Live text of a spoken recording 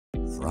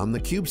from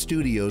theCUBE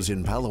studios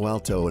in Palo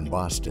Alto and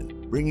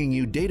Boston, bringing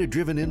you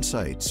data-driven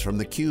insights from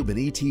theCUBE and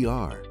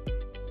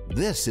ETR.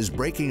 This is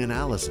Breaking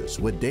Analysis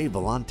with Dave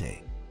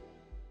Vellante.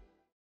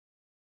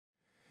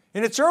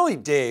 In its early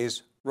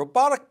days,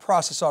 robotic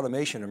process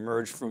automation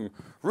emerged from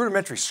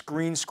rudimentary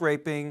screen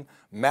scraping,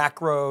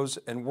 macros,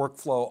 and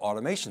workflow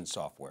automation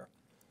software.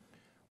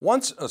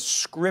 Once a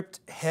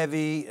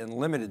script-heavy and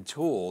limited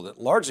tool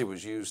that largely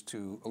was used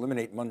to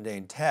eliminate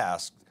mundane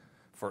tasks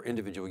for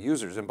individual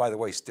users, and by the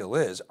way still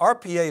is,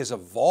 RPA has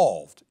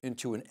evolved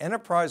into an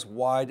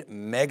enterprise-wide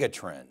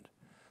megatrend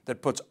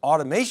that puts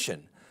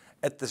automation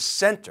at the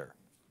center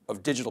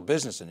of digital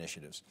business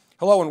initiatives.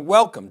 Hello and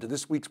welcome to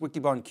this week's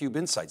Wikibon CUBE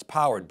Insights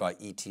powered by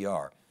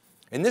ETR.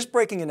 In this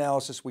breaking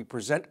analysis, we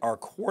present our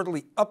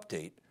quarterly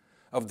update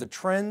of the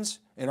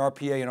trends in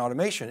RPA and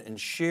automation and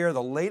share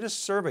the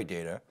latest survey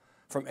data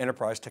from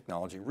enterprise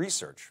technology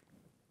research.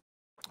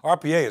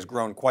 RPA has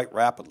grown quite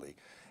rapidly,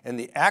 and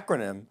the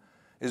acronym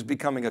is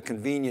becoming a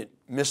convenient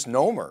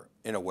misnomer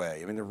in a way.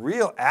 I mean, the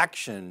real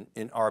action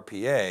in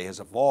RPA has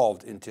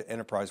evolved into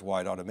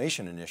enterprise-wide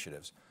automation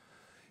initiatives.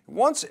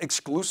 Once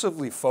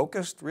exclusively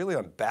focused really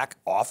on back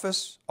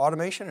office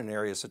automation in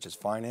areas such as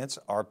finance,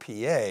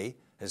 RPA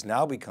has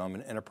now become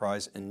an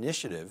enterprise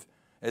initiative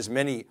as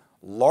many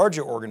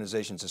larger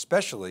organizations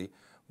especially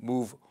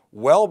move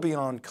well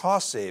beyond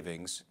cost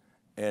savings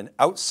and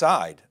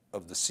outside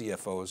of the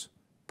CFO's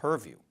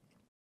purview.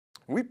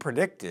 We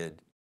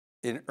predicted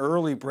in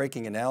early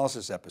breaking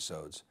analysis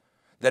episodes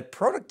that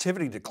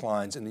productivity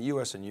declines in the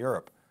US and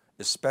Europe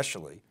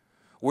especially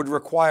would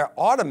require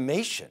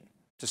automation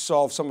to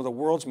solve some of the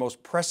world's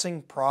most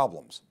pressing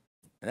problems.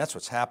 And that's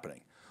what's happening.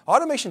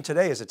 Automation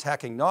today is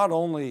attacking not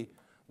only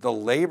the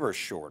labor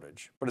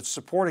shortage, but it's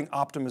supporting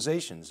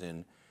optimizations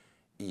in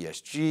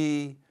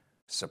ESG,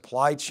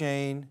 supply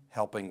chain,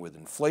 helping with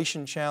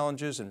inflation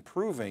challenges,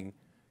 improving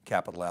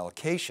capital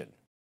allocation.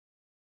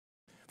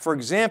 For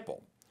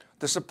example,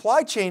 the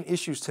supply chain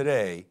issues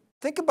today,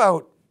 think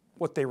about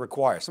what they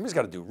require. Somebody's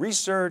got to do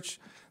research,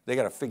 they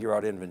got to figure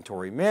out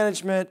inventory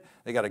management,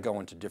 they got to go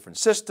into different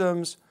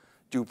systems,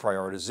 do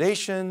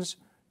prioritizations,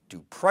 do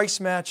price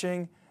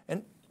matching,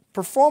 and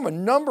perform a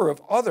number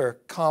of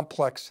other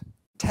complex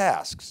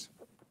tasks.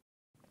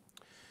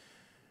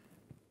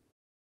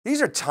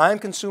 These are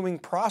time-consuming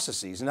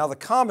processes. Now the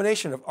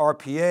combination of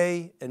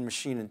RPA and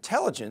machine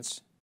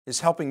intelligence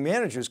is helping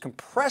managers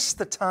compress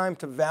the time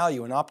to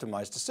value and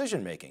optimize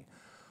decision-making.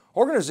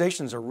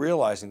 Organizations are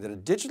realizing that a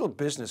digital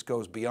business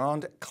goes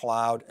beyond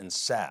cloud and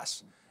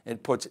SaaS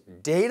and puts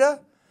data,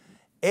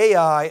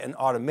 AI, and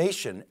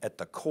automation at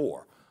the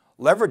core,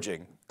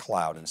 leveraging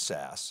cloud and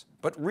SaaS,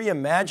 but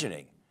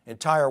reimagining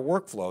entire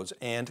workflows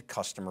and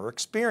customer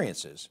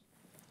experiences.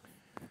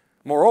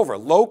 Moreover,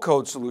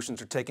 low-code solutions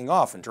are taking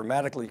off and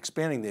dramatically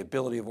expanding the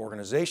ability of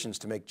organizations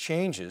to make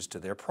changes to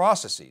their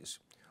processes.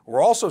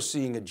 We're also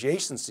seeing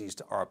adjacencies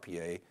to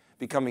RPA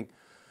becoming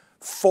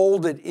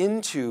folded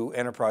into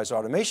enterprise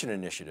automation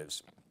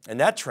initiatives, and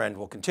that trend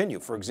will continue.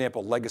 For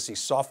example, legacy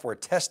software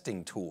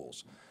testing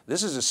tools.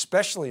 This is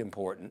especially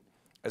important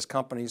as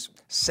companies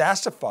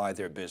SaaSify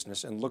their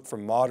business and look for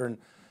modern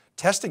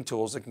testing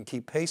tools that can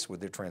keep pace with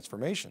their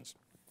transformations.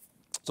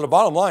 So the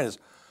bottom line is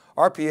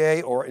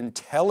RPA, or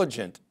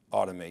intelligent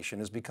automation,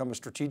 has become a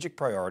strategic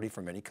priority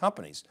for many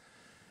companies.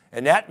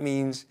 And that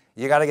means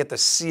you got to get the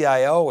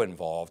CIO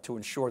involved to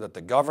ensure that the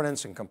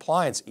governance and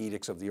compliance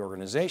edicts of the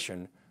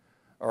organization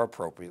are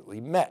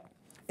appropriately met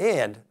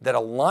and that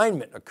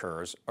alignment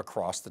occurs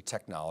across the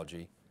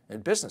technology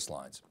and business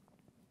lines.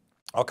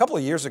 A couple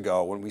of years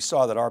ago, when we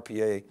saw that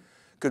RPA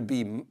could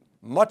be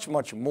much,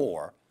 much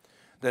more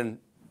than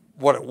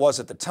what it was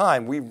at the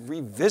time, we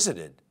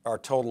revisited our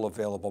total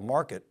available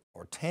market,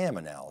 or TAM,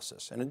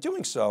 analysis. And in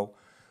doing so,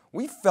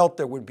 we felt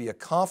there would be a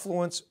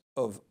confluence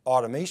of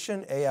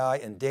automation, AI,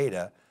 and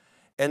data,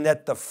 and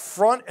that the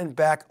front and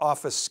back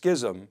office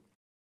schism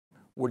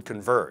would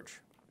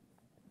converge.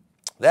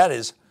 That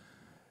is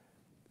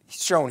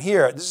shown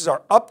here. This is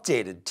our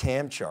updated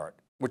TAM chart,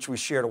 which we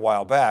shared a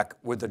while back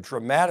with a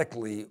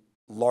dramatically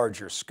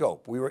larger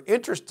scope. We were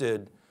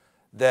interested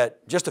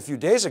that just a few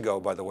days ago,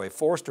 by the way,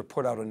 Forrester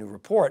put out a new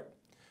report,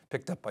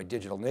 picked up by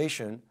Digital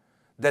Nation,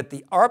 that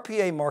the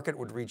RPA market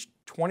would reach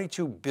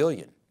 $22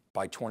 billion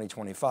by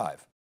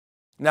 2025.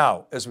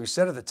 Now, as we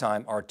said at the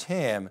time, our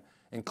TAM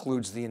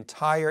includes the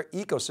entire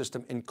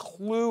ecosystem,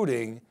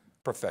 including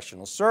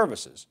professional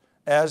services,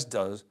 as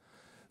does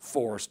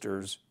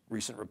Forrester's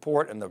recent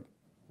report and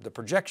the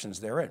projections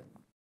therein.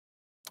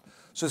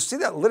 So see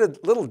that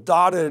little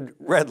dotted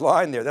red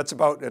line there, that's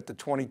about at the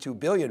 22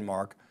 billion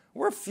mark.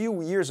 We're a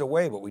few years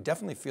away, but we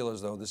definitely feel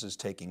as though this is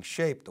taking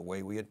shape the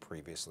way we had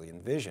previously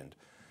envisioned.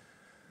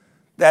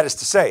 That is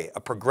to say,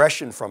 a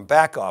progression from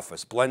back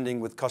office,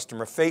 blending with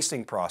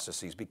customer-facing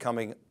processes,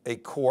 becoming a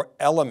core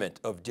element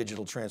of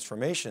digital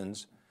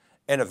transformations,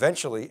 and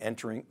eventually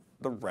entering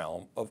the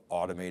realm of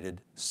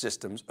automated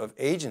systems of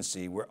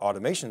agency, where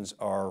automations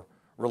are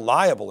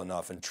reliable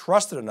enough and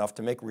trusted enough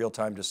to make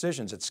real-time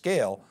decisions at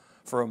scale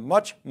for a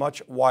much,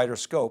 much wider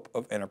scope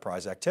of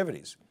enterprise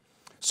activities.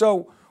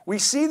 So We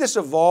see this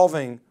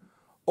evolving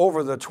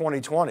over the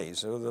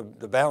 2020s, or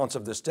the balance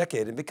of this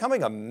decade, and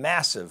becoming a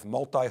massive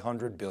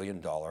multi-hundred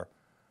billion dollar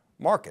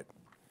market.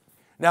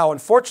 Now,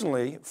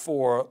 unfortunately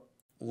for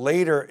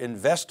later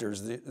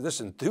investors, this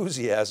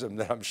enthusiasm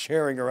that I'm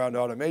sharing around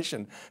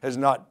automation has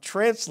not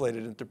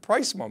translated into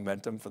price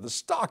momentum for the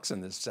stocks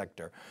in this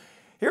sector.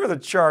 Here are the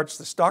charts,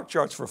 the stock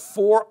charts for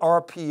 4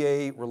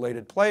 RPA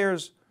related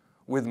players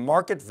with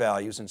market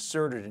values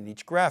inserted in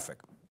each graphic.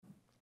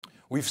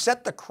 We've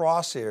set the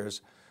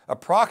crosshairs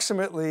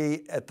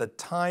approximately at the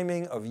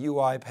timing of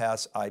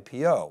UiPath's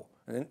IPO,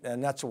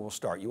 and that's where we'll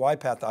start.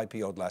 UiPath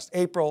IPO'd last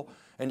April,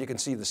 and you can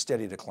see the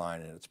steady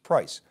decline in its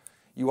price.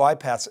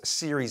 UiPath's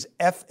Series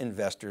F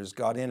investors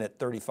got in at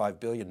 $35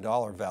 billion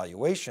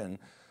valuation,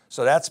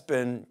 so that's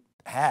been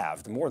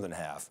halved, more than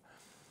half.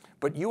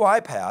 But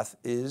UiPath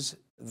is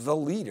the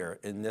leader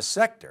in this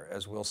sector,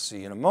 as we'll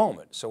see in a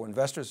moment. So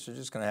investors are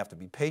just going to have to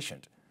be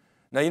patient.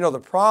 Now, you know, the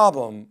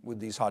problem with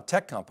these hot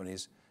tech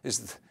companies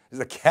is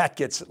the cat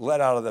gets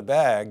let out of the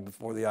bag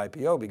before the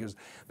IPO because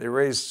they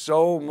raise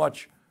so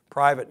much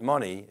private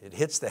money, it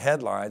hits the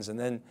headlines, and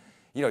then,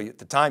 you know, at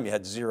the time you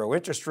had 0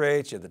 interest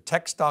rates, you had the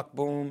tech stock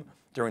boom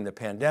during the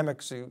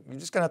pandemic, so you're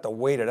just going to have to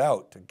wait it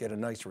out to get a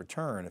nice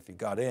return if you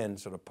got in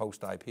sort of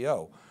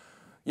post-IPO.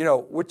 You know,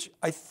 which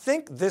I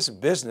think this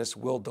business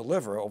will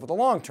deliver over the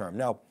long term.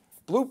 Now,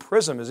 Blue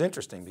Prism is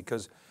interesting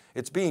because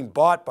it's being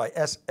bought by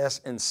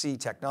SS&C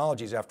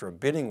Technologies after a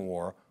bidding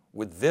war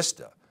with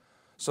Vista.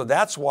 So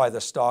that's why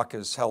the stock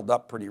is held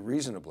up pretty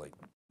reasonably.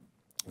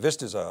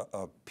 Vista's a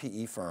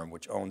PE firm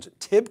which owns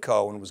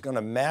Tibco and was going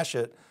to mash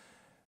it,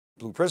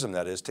 Blue Prism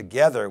that is,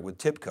 together with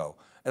Tibco.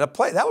 And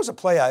that was a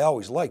play I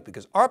always liked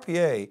because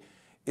RPA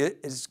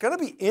is going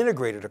to be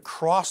integrated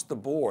across the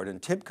board, and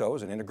Tibco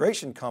is an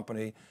integration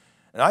company,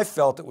 and I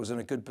felt it was in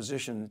a good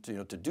position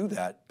to do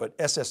that, but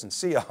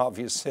SS&C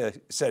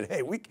obviously said,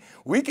 hey,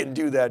 we can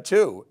do that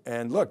too.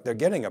 And look, they're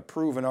getting a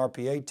proven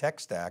RPA tech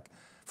stack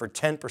for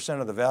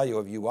 10% of the value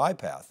of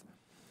UiPath.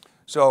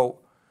 So,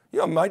 you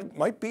know,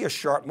 might be a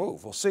sharp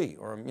move, we'll see.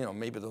 Or, you know,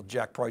 maybe they'll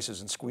jack prices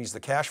and squeeze the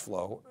cash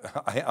flow.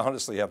 I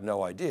honestly have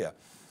no idea.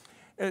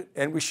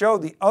 And we show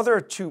the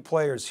other 2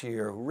 players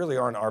here who really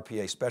aren't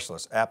RPA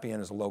specialists. Appian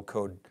is a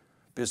low-code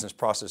business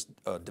process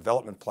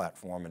development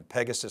platform, and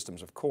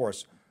Pegasystems, of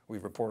course,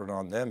 we've reported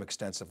on them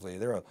extensively.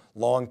 They're a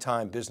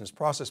long-time business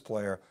process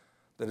player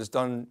that has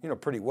done, you know,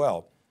 pretty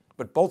well.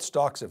 But both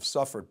stocks have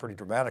suffered pretty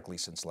dramatically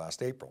since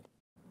last April.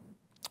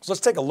 So let's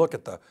take a look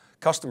at the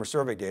customer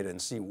survey data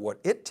and see what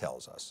it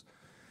tells us.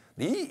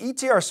 The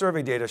ETR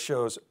survey data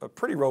shows a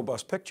pretty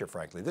robust picture,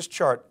 frankly. This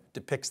chart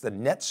depicts the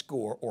net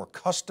score or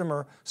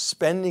customer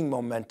spending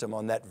momentum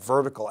on that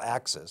vertical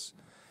axis,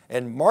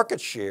 and market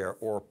share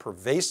or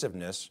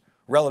pervasiveness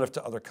relative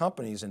to other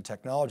companies and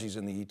technologies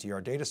in the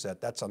ETR data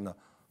set, that's on the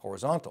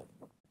horizontal.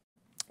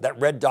 That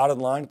red dotted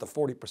line at the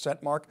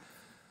 40% mark,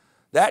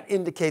 that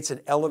indicates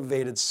an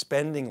elevated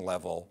spending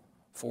level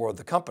for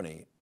the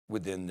company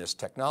within this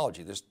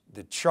technology.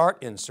 The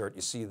chart insert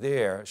you see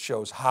there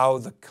shows how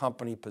the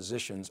company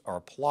positions are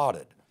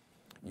plotted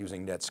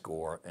using net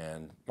score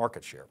and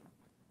market share,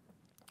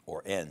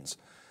 or ends.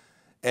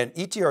 And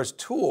ETR's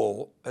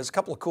tool has a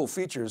couple of cool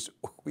features.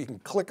 We can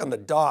click on the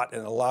dot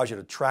and it allows you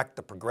to track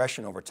the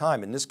progression over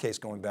time, in this case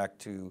going back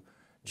to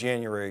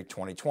January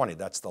 2020.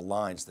 That's the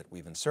lines that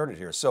we've inserted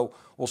here. So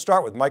we'll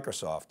start with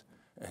Microsoft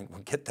and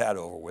we'll get that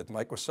over with.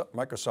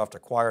 Microsoft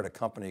acquired a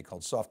company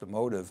called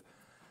Softomotive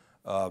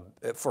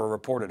for a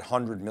reported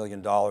 $100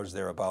 million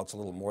thereabouts, a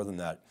little more than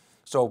that.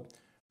 So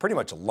pretty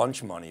much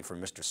lunch money for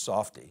Mr.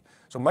 Softy.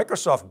 So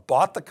Microsoft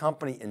bought the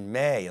company in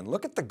May, and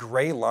look at the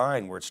gray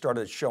line where it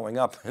started showing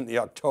up in the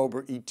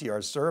October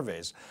ETR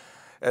surveys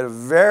at a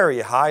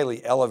very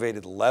highly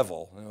elevated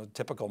level, you know,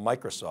 typical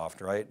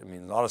Microsoft, right? I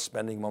mean, a lot of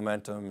spending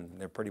momentum, and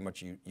they're pretty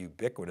much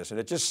ubiquitous, and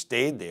it just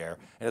stayed there,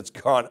 and it's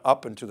gone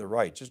up and to the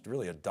right, just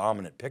really a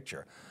dominant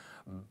picture.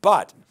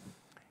 But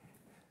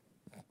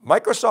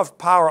Microsoft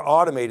Power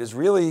Automate is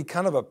really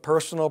kind of a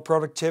personal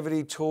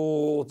productivity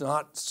tool,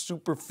 not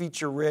super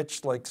feature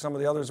rich like some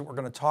of the others that we're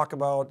going to talk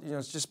about. You know,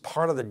 it's just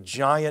part of the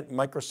giant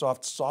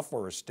Microsoft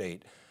software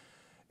estate.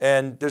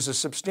 And there's a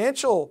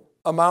substantial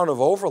amount of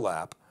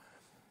overlap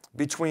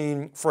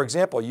between, for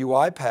example,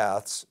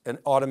 UiPath's and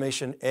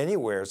Automation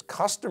Anywhere's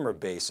customer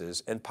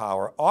bases and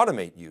Power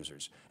Automate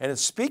users. And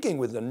it's speaking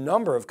with a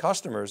number of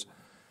customers.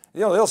 You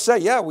know, they'll say,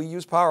 yeah, we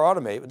use Power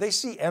Automate, but they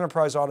see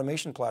enterprise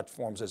automation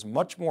platforms as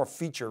much more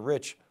feature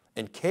rich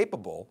and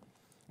capable,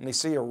 and they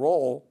see a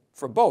role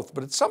for both.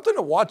 But it's something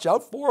to watch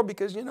out for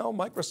because, you know,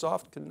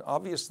 Microsoft can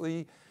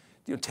obviously,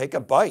 you know, take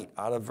a bite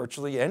out of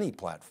virtually any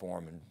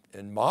platform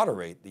and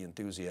moderate the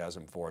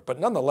enthusiasm for it. But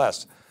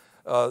nonetheless,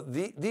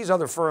 these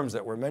other firms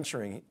that we're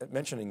mentioning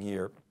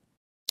here,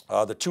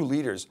 the 2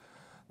 leaders,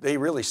 they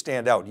really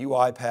stand out,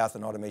 UiPath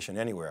and Automation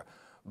Anywhere.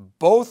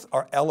 Both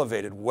are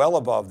elevated well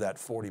above that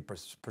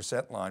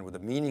 40% line with a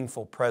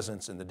meaningful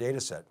presence in the data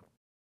set.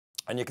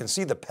 And you can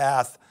see the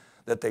path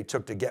that they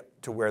took to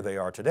get to where they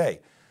are today.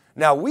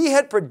 Now, we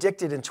had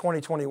predicted in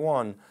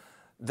 2021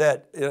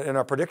 that in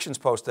our predictions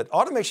post that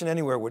Automation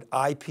Anywhere would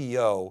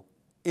IPO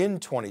in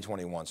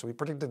 2021. So we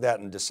predicted that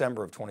in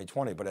December of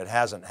 2020, but it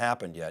hasn't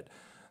happened yet.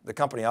 The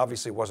company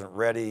obviously wasn't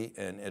ready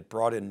and it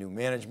brought in new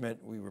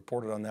management. We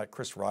reported on that,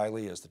 Chris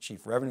Riley as the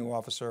Chief Revenue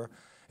Officer,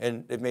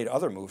 and they've made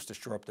other moves to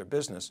shore up their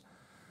business.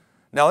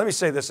 Now let me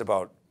say this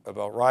about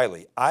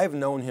Riley. I've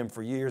known him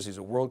for years. He's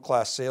a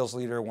world-class sales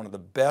leader, one of the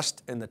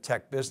best in the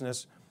tech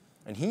business,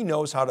 and he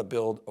knows how to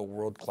build a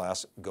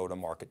world-class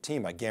go-to-market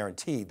team. I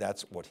guarantee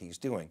that's what he's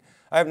doing.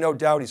 I have no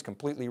doubt he's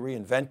completely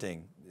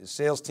reinventing his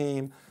sales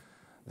team,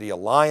 the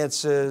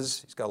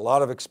alliances. He's got a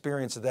lot of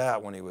experience of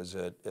that when he was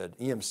at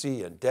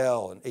EMC and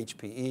Dell and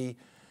HPE,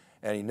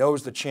 and he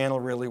knows the channel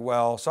really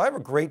well. So I have a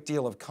great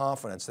deal of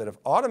confidence that if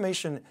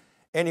Automation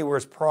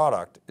Anywhere's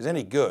product is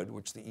any good,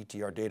 which the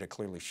ETR data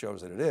clearly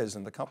shows that it is,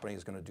 then the company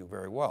is going to do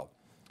very well.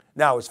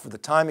 Now, as for the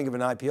timing of an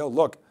IPO,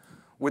 look,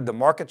 with the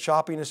market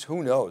choppiness,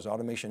 who knows?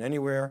 Automation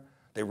Anywhere,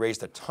 they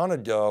raised a ton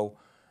of dough,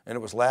 and it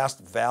was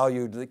last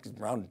valued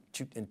around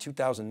in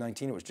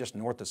 2019, it was just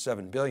north of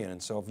 7 billion.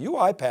 And so if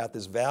UiPath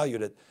is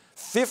valued at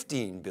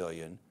 15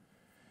 billion,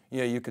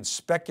 you could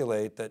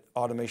speculate that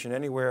Automation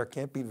Anywhere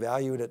can't be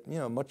valued at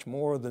much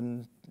more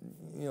than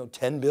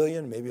 10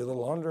 billion, maybe a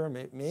little under,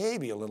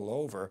 maybe a little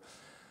over.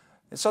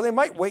 And so they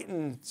might wait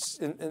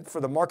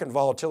for the market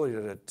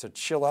volatility to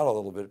chill out a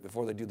little bit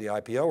before they do the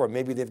IPO, or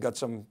maybe they've got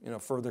some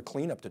further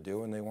cleanup to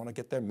do and they want to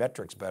get their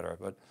metrics better,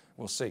 but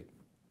we'll see.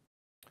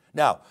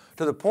 Now,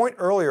 to the point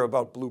earlier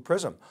about Blue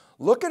Prism,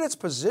 look at its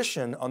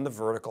position on the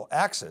vertical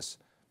axis.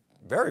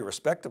 Very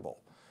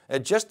respectable.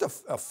 And just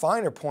a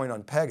finer point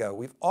on Pega,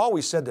 we've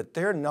always said that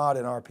they're not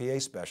an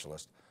RPA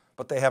specialist,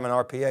 but they have an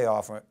RPA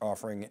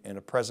offering and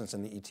a presence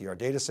in the ETR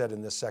data set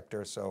in this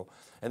sector.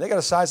 And they got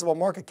a sizable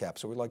market cap,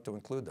 so we'd like to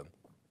include them.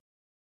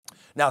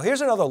 Now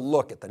here's another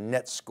look at the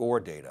net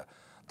score data.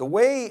 The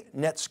way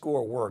net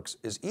score works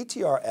is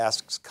ETR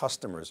asks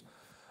customers,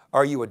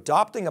 are you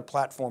adopting a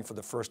platform for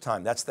the first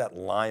time? That's that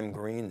lime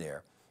green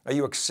there. Are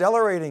you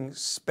accelerating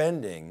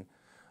spending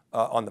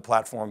on the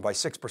platform by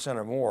 6%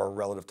 or more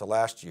relative to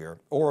last year,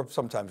 or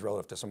sometimes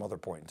relative to some other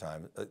point in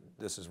time?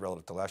 This is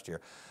relative to last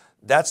year.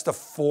 That's the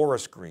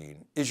forest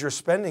green. Is your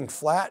spending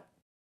flat,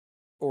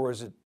 or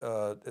is it,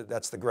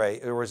 that's the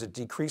gray, or is it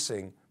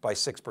decreasing by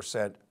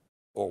 6%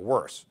 or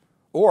worse?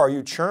 Or are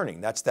you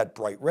churning? That's that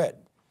bright red.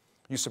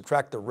 You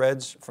subtract the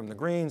reds from the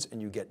greens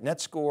and you get net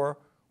score,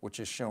 which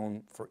is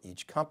shown for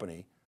each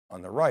company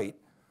on the right,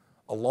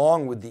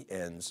 along with the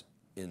ends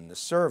in the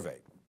survey.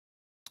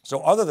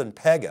 So other than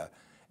Pega,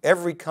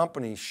 every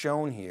company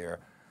shown here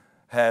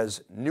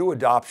has new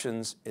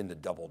adoptions in the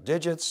double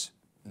digits,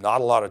 not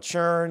a lot of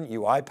churn.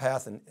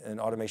 UiPath and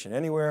Automation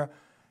Anywhere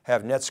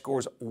have net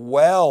scores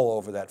well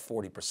over that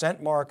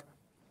 40% mark.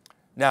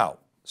 Now,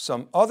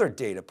 some other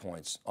data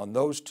points on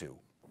those two.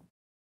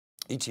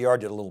 ETR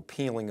did a little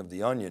peeling of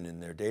the onion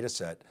in their data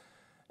set,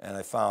 and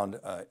I found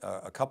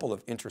a couple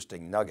of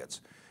interesting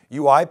nuggets.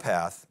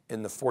 UiPath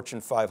in the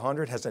Fortune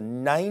 500 has a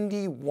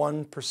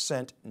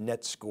 91%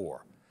 net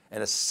score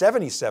and a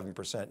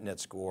 77% net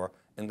score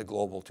in the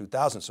Global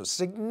 2000, so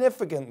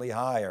significantly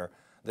higher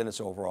than its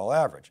overall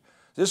average.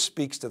 This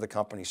speaks to the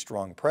company's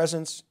strong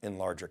presence in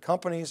larger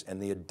companies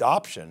and the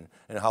adoption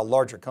and how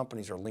larger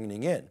companies are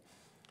leaning in.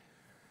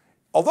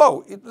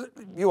 Although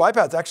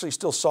UiPath's actually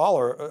still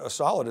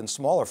solid in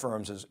smaller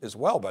firms as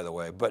well, by the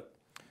way. But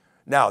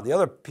now the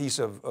other piece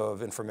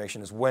of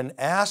information is when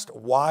asked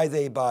why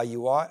they buy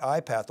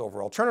UiPath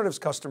over alternatives,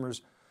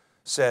 customers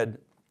said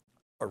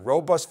a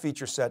robust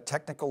feature set,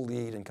 technical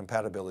lead, and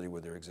compatibility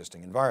with their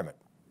existing environment.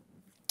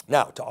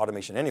 Now to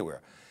Automation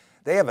Anywhere.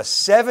 They have a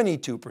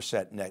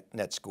 72%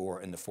 net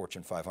score in the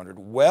Fortune 500,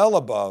 well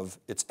above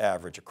its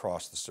average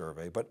across the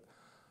survey, but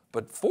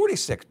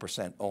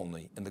 46%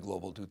 only in the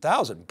Global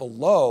 2000,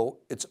 below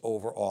its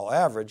overall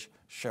average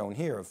shown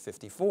here of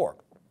 54.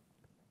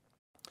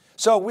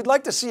 So we'd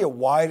like to see a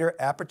wider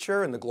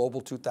aperture in the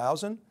Global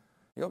 2000.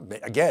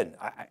 Again,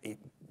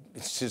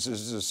 this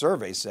is a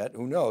survey set,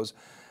 who knows,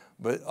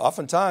 but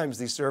oftentimes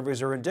these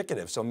surveys are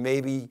indicative. So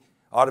maybe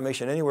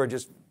Automation Anywhere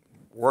just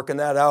working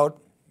that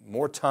out,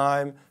 more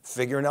time,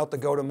 figuring out the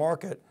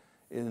go-to-market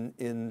in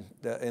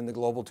the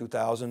Global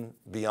 2000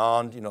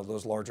 beyond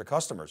those larger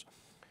customers.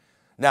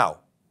 Now,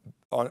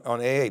 on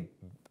AA,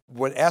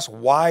 when asked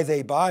why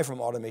they buy from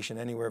Automation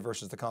Anywhere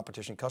versus the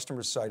competition,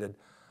 customers cited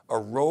a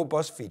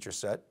robust feature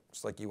set,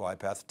 just like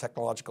UiPath,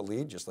 technological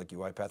lead, just like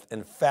UiPath,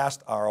 and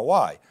fast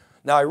ROI.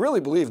 Now, I really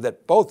believe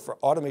that both for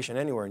Automation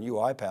Anywhere and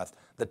UiPath,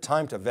 the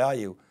time to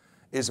value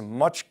is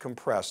much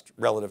compressed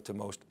relative to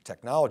most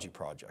technology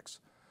projects.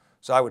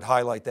 So I would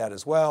highlight that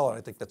as well, and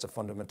I think that's a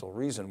fundamental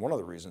reason, one of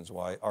the reasons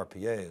why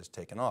RPA has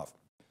taken off.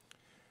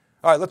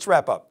 All right, let's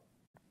wrap up.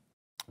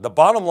 The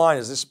bottom line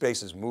is this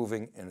space is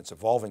moving and it's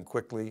evolving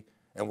quickly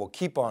and will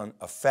keep on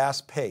a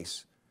fast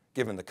pace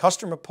given the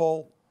customer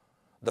pull,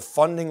 the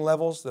funding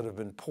levels that have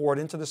been poured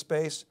into the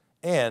space,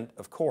 and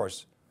of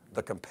course,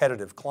 the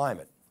competitive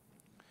climate.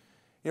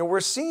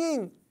 We're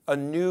seeing a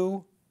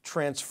new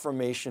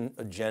transformation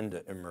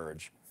agenda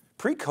emerge.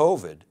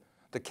 Pre-COVID,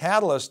 the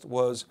catalyst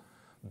was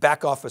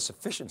back office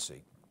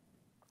efficiency.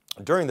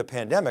 During the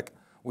pandemic,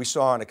 we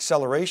saw an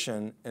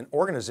acceleration, and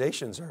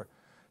organizations are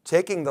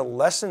taking the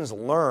lessons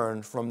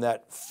learned from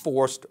that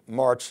forced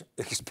march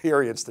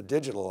experience to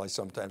digital, I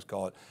sometimes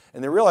call it,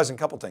 and they're realizing a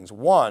couple things.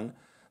 One,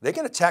 they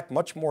can attack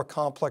much more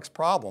complex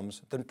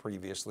problems than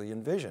previously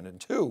envisioned. And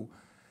two,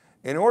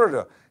 in order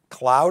to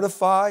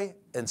cloudify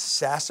and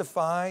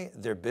SaaSify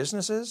their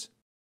businesses,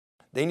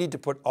 they need to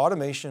put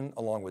automation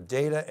along with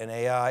data and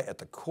AI at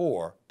the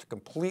core to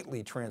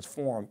completely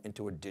transform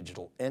into a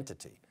digital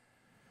entity.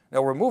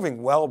 Now we're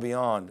moving well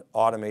beyond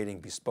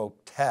automating bespoke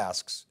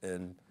tasks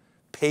and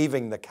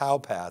paving the cow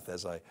path,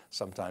 as I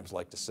sometimes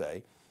like to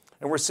say.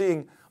 And we're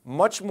seeing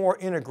much more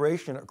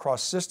integration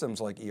across systems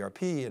like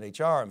ERP and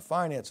HR and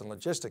finance and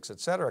logistics,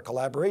 et cetera,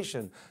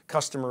 collaboration,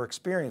 customer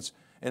experience.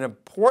 And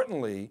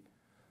importantly,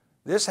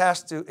 this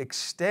has to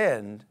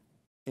extend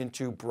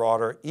into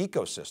broader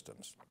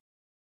ecosystems.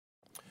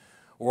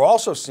 We're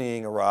also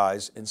seeing a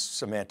rise in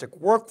semantic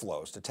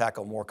workflows to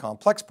tackle more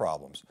complex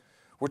problems.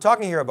 We're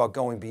talking here about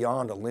going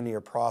beyond a linear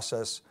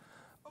process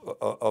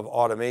of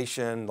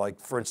automation, like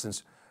for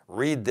instance,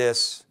 read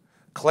this,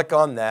 click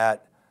on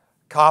that,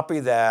 copy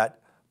that,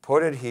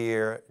 put it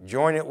here,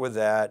 join it with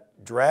that,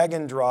 drag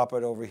and drop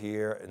it over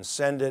here and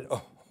send it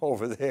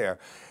over there.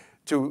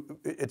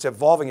 It's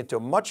evolving into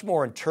much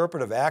more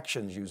interpretive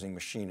actions using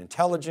machine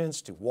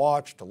intelligence to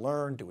watch, to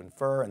learn, to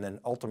infer, and then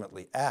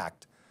ultimately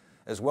act,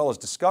 as well as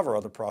discover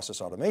other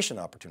process automation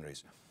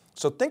opportunities.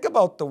 So think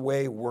about the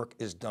way work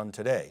is done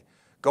today.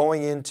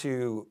 Going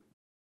into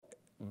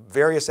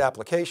various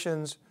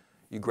applications,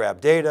 you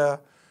grab data,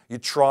 you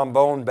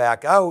trombone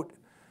back out,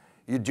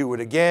 you do it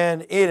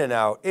again, in and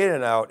out, in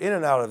and out, in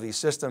and out of these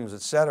systems,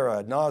 et cetera,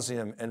 ad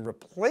nauseum, and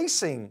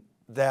replacing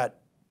that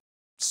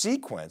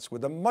sequence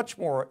with a much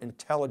more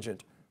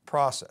intelligent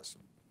process.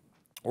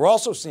 We're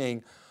also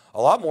seeing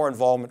a lot more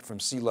involvement from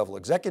C-level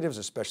executives,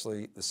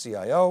 especially the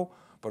CIO,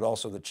 but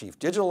also the chief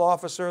digital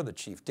officer, the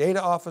chief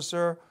data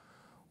officer,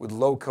 with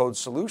low-code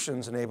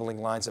solutions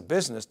enabling lines of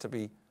business to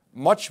be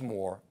much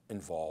more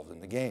involved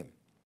in the game.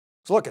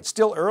 So look, it's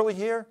still early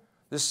here.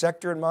 This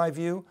sector, in my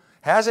view,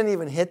 hasn't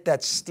even hit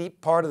that steep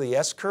part of the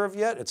S-curve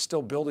yet. It's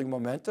still building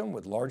momentum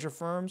with larger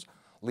firms,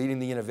 leading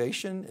the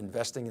innovation,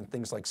 investing in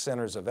things like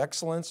centers of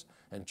excellence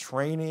and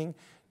training,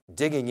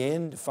 digging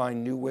in to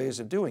find new ways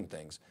of doing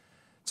things.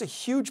 It's a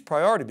huge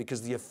priority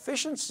because the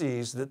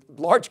efficiencies that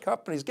large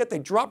companies get, they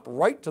drop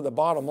right to the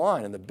bottom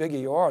line, and the bigger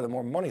you are, the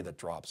more money that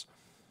drops.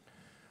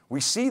 We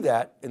see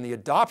that in the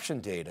adoption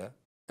data,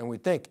 and we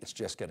think it's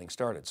just getting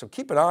started. So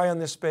keep an eye on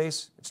this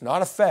space. It's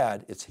not a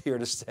fad, it's here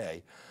to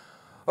stay.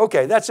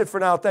 Okay, that's it for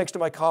now. Thanks to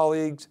my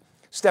colleagues,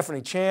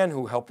 Stephanie Chan,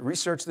 who helped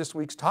research this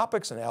week's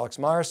topics, and Alex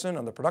Myerson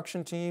on the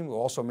production team, who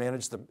also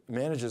manages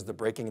the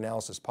Breaking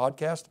Analysis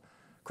podcast.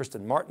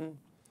 Kristen Martin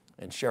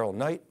and Cheryl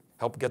Knight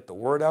help get the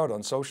word out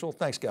on social.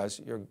 Thanks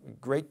guys, you're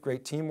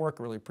great teamwork,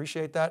 really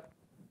appreciate that.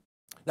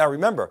 Now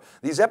remember,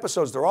 these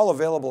episodes, they're all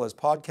available as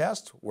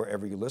podcasts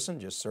wherever you listen.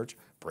 Just search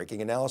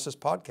Breaking Analysis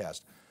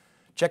Podcast.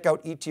 Check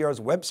out ETR's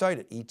website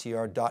at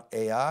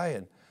etr.ai,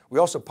 and we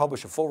also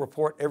publish a full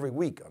report every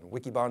week on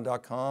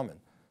wikibon.com and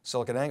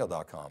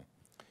siliconangle.com.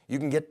 You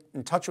can get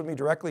in touch with me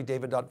directly,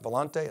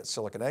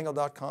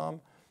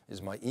 david.vellante@siliconangle.com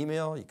is my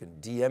email. You can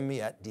DM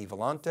me at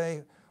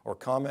dvellante or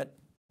comment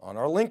on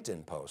our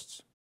LinkedIn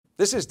posts.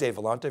 This is Dave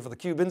Vellante for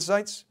theCUBE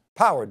Insights,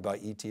 powered by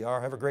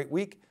ETR. Have a great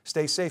week,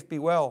 stay safe, be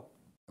well,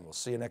 and we'll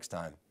see you next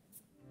time.